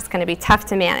watch. It's going to be tough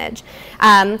to manage.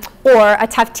 Or a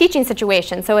tough teaching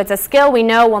situation. So it's a skill we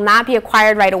know will not be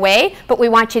acquired right away, but we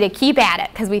want you to keep at it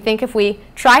because we think if we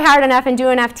try hard enough and do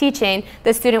enough teaching,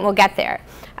 the student will get there.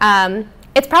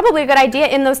 It's probably a good idea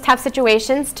in those tough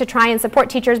situations to try and support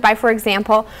teachers by, for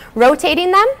example,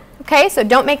 rotating them. Okay, so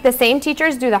don't make the same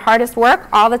teachers do the hardest work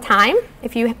all the time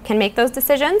if you can make those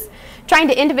decisions. Trying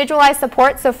to individualize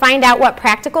support, so find out what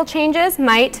practical changes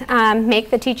might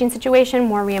make the teaching situation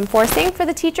more reinforcing for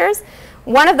the teachers.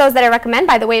 One of those that I recommend,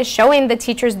 by the way, is showing the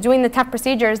teachers doing the tough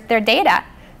procedures their data.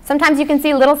 Sometimes you can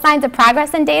see little signs of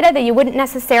progress in data that you wouldn't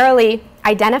necessarily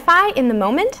identify in the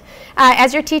moment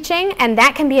as you're teaching, and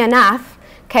that can be enough,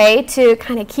 okay, to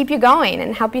kind of keep you going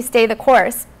and help you stay the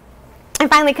course. And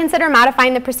finally, consider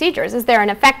modifying the procedures. Is there an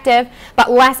effective but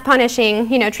less punishing,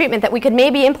 treatment that we could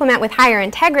maybe implement with higher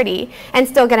integrity and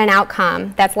still get an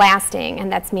outcome that's lasting and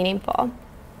that's meaningful?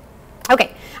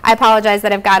 Okay, I apologize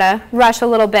that I've got to rush a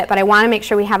little bit, but I want to make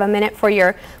sure we have a minute for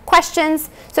your questions.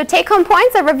 So take-home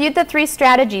points, I've reviewed the 3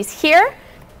 strategies here,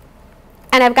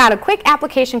 and I've got a quick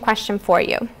application question for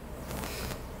you.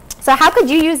 So how could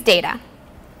you use data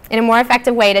in a more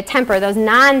effective way to temper those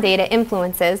non-data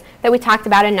influences that we talked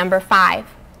about in number 5?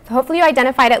 So hopefully you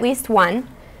identified at least one.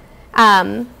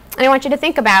 And I want you to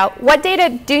think about, what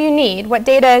data do you need? What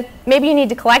data, maybe you need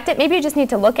to collect it, maybe you just need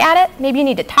to look at it, maybe you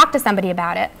need to talk to somebody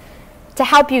about it to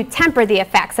help you temper the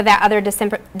effects of that other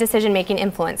decision-making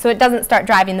influence so it doesn't start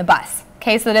driving the bus.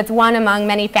 Okay, so that's one among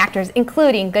many factors,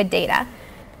 including good data.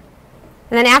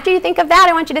 And then after you think of that,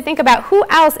 I want you to think about who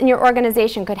else in your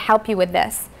organization could help you with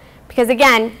this. Because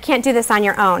again, you can't do this on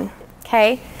your own,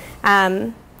 okay?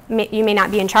 You may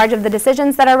not be in charge of the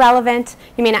decisions that are relevant.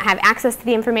 You may not have access to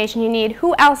the information you need.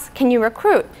 Who else can you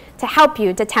recruit to help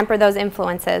you to temper those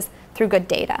influences through good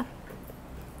data?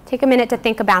 Take a minute to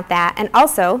think about that, and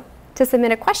also to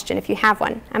submit a question if you have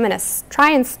one. I'm going to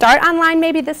try and start online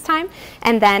maybe this time,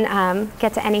 and then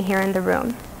get to any here in the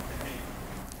room.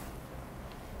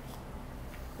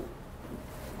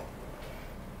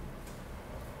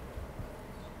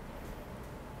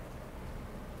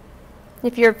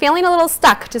 If you're feeling a little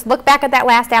stuck, just look back at that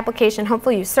last application.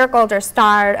 Hopefully you circled or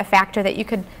starred a factor that you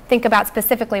could think about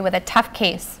specifically with a tough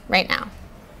case right now.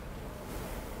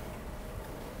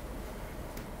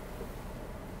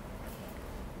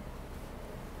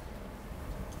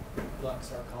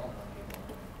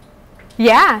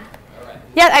 Yeah. All right.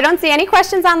 Yeah, I don't see any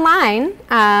questions online.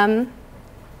 I'll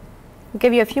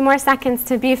give you a few more seconds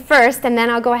to be first, and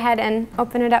then I'll go ahead and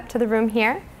open it up to the room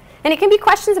here. And it can be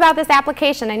questions about this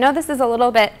application. I know this is a little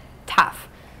bit tough.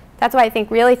 That's why I think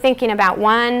really thinking about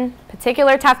one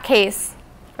particular tough case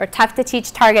or tough to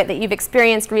teach target that you've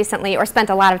experienced recently or spent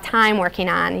a lot of time working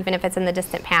on, even if it's in the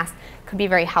distant past, could be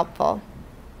very helpful.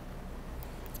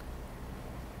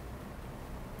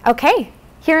 Okay,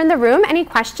 here in the room, any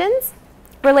questions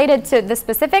related to the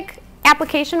specific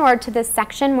application or to this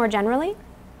section more generally?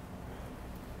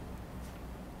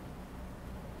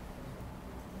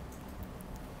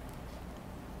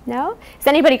 No? Is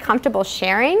anybody comfortable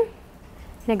sharing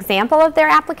an example of their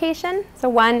application? So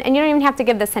one, and you don't even have to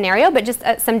give the scenario, but just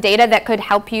some data that could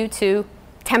help you to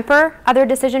temper other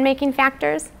decision-making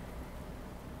factors.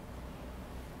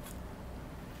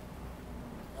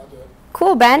 I'll do it.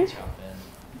 Cool, Ben.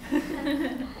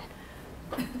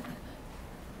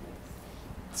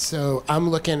 So I'm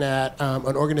looking at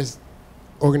an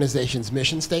organization's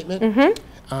mission statement,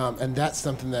 and that's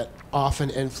something that often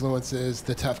influences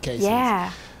the tough cases.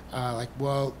 Yeah. Like,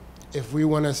 well, if we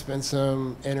want to spend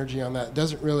some energy on that, it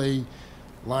doesn't really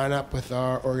line up with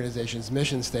our organization's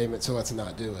mission statement, so let's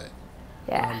not do it.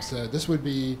 Yeah. So this would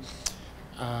be,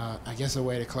 I guess, a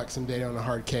way to collect some data on a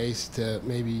hard case to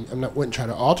maybe, wouldn't try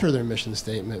to alter their mission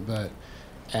statement, but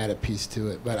add a piece to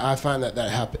it. But I find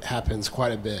that happens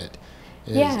quite a bit.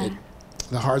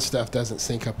 The hard stuff doesn't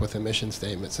sync up with a mission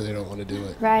statement, so they don't want to do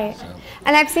it. Right. So.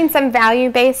 And I've seen some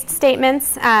value-based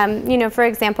statements, for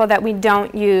example, that we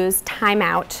don't use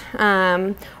timeout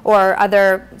or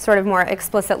other sort of more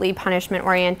explicitly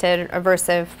punishment-oriented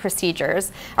aversive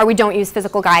procedures, or we don't use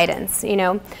physical guidance,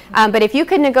 But if you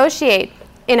could negotiate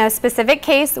in a specific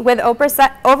case with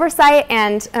oversight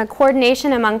and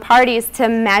coordination among parties to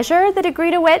measure the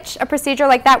degree to which a procedure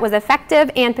like that was effective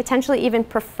and potentially even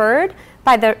preferred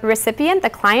by the recipient, the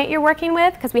client you're working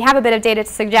with, because we have a bit of data to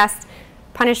suggest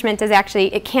punishment is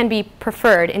actually, it can be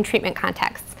preferred in treatment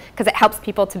contexts because it helps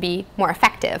people to be more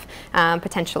effective,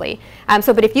 potentially.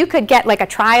 But if you could get like a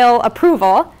trial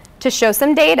approval to show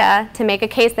some data to make a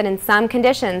case that in some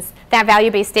conditions that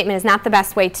value-based statement is not the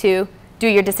best way to do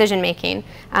your decision making,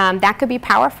 that could be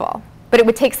powerful. But it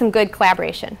would take some good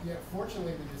collaboration. Yeah,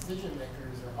 fortunately the decision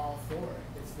makers are all for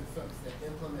it. It's the folks that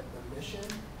implement the mission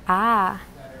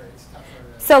it's tougher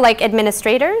to... So like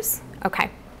administrators?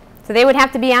 Okay. So they would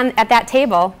have to be at that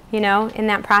table, in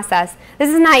that process. This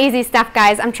is not easy stuff,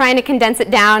 guys. I'm trying to condense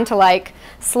it down to like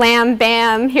slam,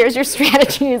 bam, here's your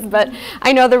strategies, but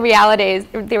I know the realities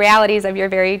of your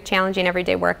very challenging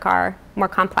everyday work are more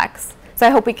complex. So I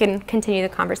hope we can continue the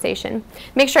conversation.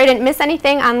 Make sure I didn't miss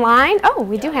anything online. Oh,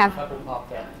 we do have.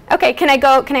 Okay, can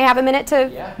I have a minute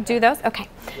to do those? Okay.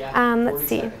 Yeah, let's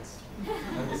see. Seconds.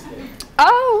 I'm just kidding.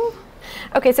 Oh,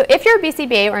 Okay, so if you're a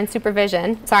BCBA or in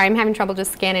supervision, sorry, I'm having trouble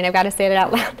just scanning, I've got to say it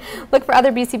out loud. Look for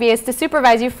other BCBAs to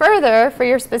supervise you further for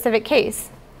your specific case.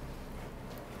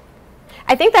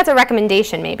 I think that's a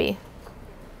recommendation, maybe.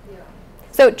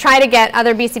 So try to get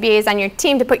other BCBAs on your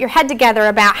team to put your head together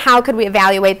about how could we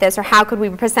evaluate this or how could we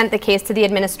present the case to the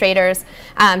administrators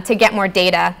to get more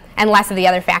data and less of the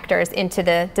other factors into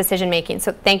the decision making.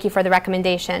 So thank you for the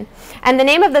recommendation. And the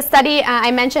name of the study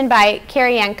I mentioned by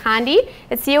Carrie Ann Conde,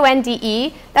 it's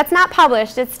CONDE. That's not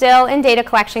published, it's still in data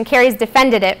collection. Carrie's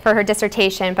defended it for her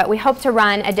dissertation, but we hope to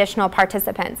run additional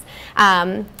participants.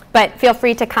 But feel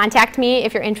free to contact me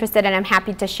if you're interested, and I'm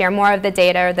happy to share more of the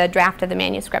data or the draft of the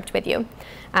manuscript with you.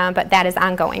 But that is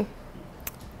ongoing.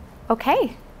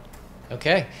 Okay.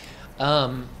 Okay.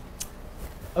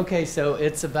 Okay, so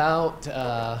it's about,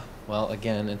 well,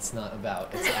 again, it's not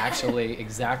about. It's actually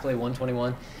exactly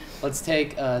 1:21. Let's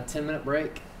take a 10-minute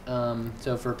break.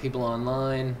 So for people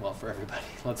online, well, for everybody,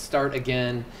 let's start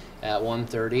again at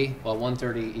 1:30, well,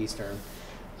 1:30 Eastern.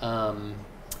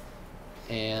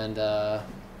 And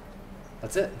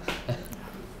that's it.